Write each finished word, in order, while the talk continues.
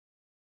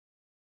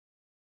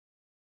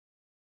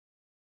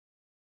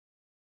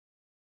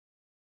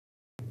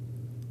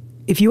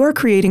If you are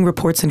creating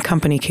reports in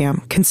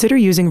CompanyCam, consider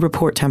using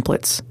report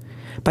templates.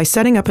 By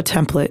setting up a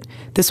template,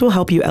 this will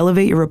help you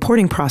elevate your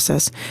reporting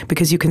process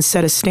because you can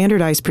set a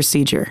standardized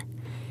procedure.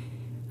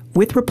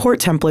 With report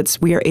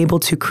templates, we are able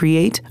to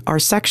create our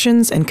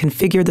sections and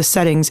configure the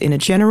settings in a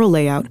general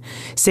layout,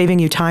 saving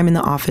you time in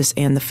the office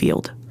and the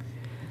field.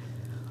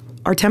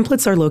 Our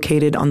templates are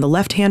located on the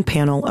left-hand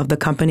panel of the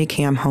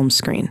CompanyCam home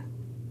screen.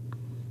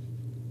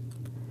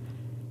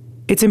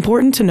 It's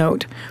important to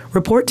note,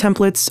 report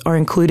templates are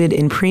included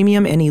in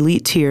premium and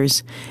elite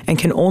tiers and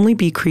can only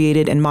be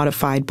created and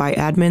modified by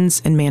admins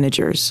and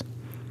managers.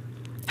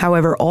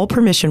 However, all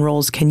permission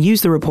roles can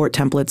use the report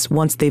templates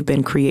once they've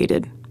been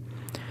created.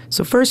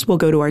 So first, we'll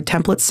go to our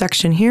templates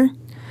section here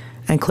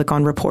and click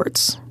on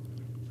Reports.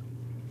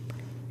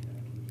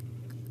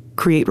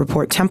 Create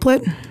report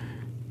template.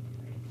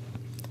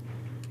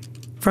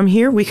 From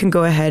here, we can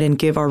go ahead and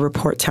give our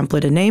report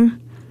template a name.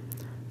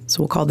 So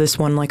we'll call this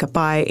one like a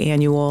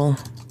biannual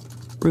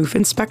roof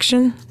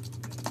inspection.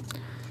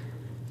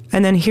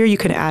 And then here you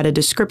can add a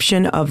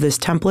description of this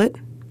template.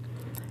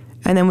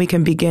 And then we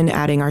can begin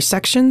adding our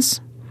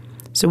sections.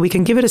 So we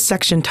can give it a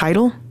section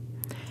title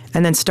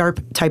and then start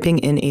typing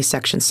in a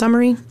section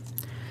summary.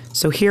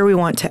 So here we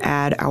want to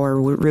add our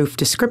roof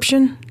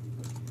description.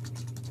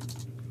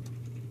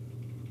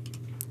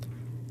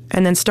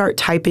 And then start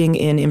typing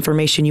in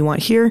information you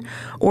want here,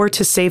 or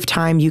to save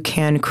time, you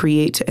can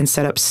create and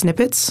set up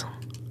snippets.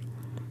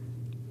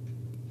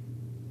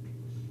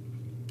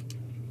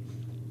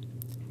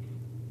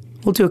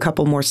 We'll do a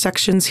couple more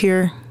sections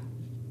here.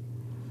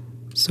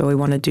 So we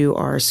want to do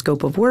our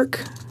scope of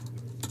work.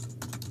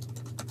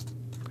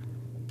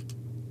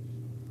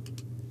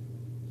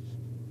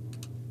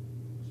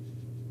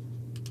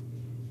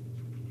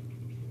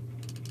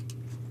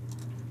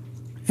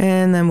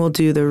 And then we'll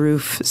do the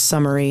roof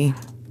summary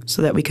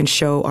so that we can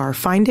show our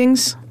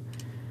findings.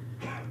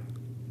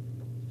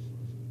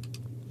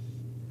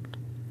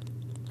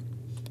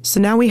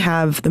 So now we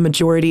have the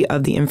majority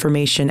of the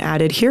information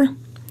added here.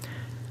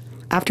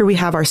 After we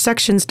have our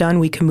sections done,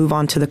 we can move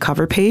on to the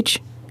cover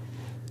page.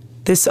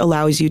 This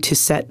allows you to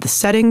set the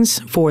settings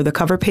for the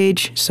cover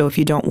page. So if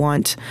you don't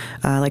want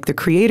like the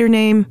creator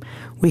name,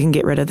 we can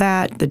get rid of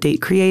that, the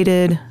date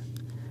created.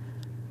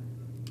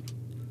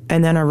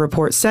 And then our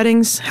report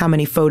settings, how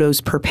many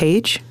photos per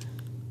page.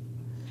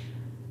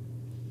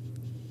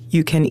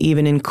 You can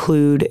even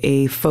include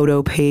a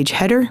photo page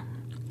header.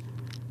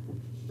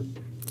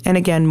 And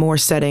again, more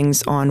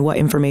settings on what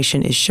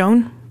information is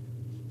shown.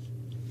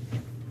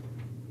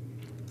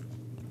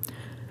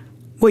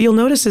 What you'll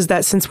notice is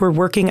that since we're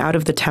working out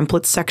of the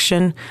templates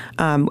section,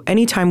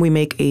 anytime we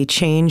make a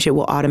change, it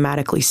will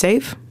automatically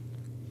save.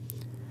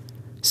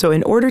 So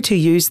in order to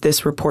use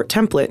this report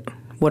template,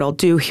 what I'll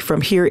do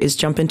from here is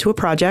jump into a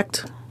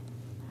project.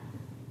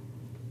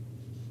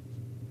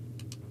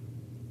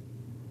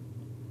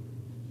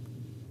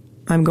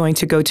 I'm going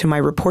to go to my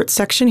report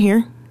section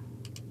here.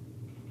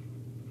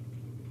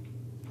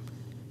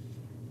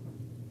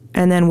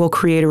 And then we'll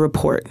create a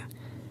report.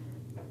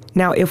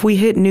 Now, if we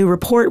hit new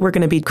report, we're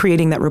going to be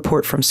creating that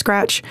report from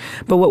scratch.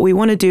 But what we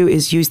want to do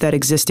is use that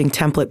existing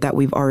template that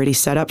we've already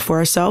set up for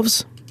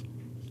ourselves.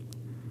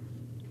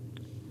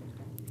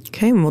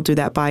 Okay, and we'll do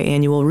that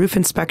biannual roof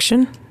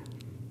inspection.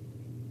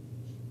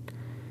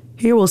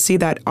 Here we'll see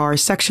that our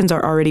sections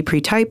are already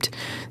pre-typed,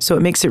 so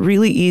it makes it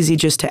really easy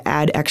just to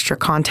add extra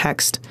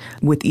context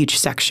with each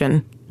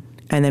section.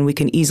 And then we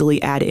can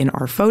easily add in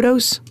our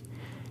photos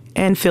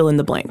and fill in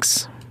the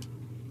blanks.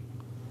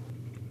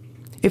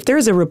 If there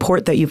is a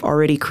report that you've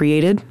already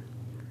created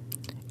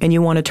and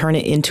you want to turn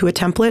it into a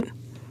template,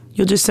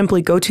 you'll just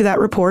simply go to that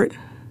report.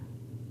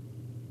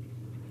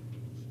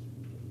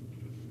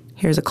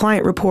 Here's a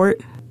client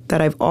report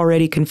that I've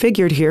already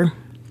configured here.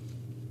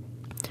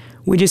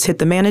 We just hit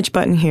the Manage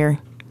button here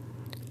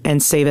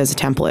and save as a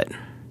template.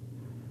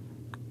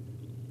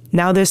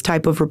 Now this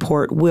type of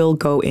report will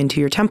go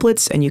into your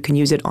templates and you can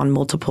use it on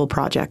multiple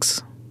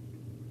projects.